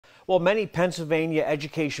Well, many Pennsylvania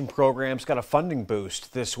education programs got a funding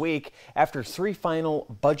boost this week after 3 final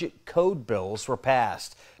budget code bills were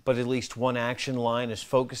passed. But at least one action line is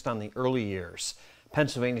focused on the early years.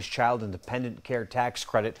 Pennsylvania's Child and Dependent Care Tax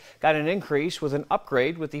Credit got an increase with an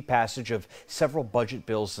upgrade with the passage of several budget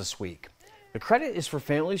bills this week. The credit is for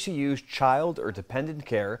families who use child or dependent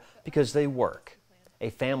care because they work. A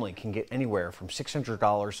family can get anywhere from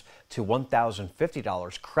 $600 to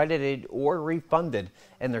 $1,050 credited or refunded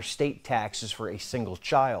in their state taxes for a single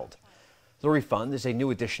child. The refund is a new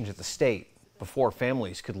addition to the state. Before,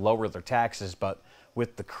 families could lower their taxes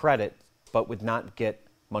with the credit, but would not get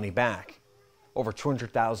money back. Over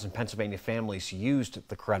 200,000 Pennsylvania families used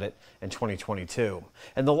the credit in 2022.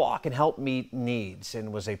 And the law can help meet needs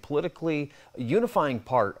and was a politically unifying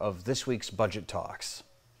part of this week's budget talks.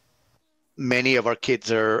 Many of our kids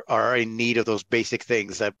are in need of those basic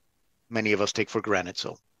things that many of us take for granted.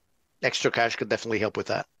 So extra cash could definitely help with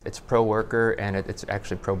that. It's pro-worker and it's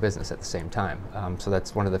actually pro-business at the same time. So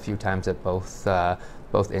that's one of the few times that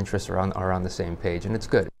both interests are on the same page, and it's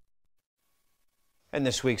good. And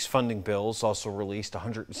this week's funding bills also released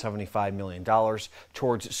 $175 million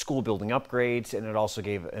towards school building upgrades, and it also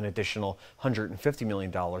gave an additional $150 million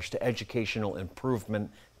to educational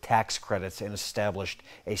improvement tax credits and established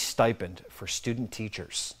a stipend for student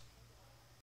teachers.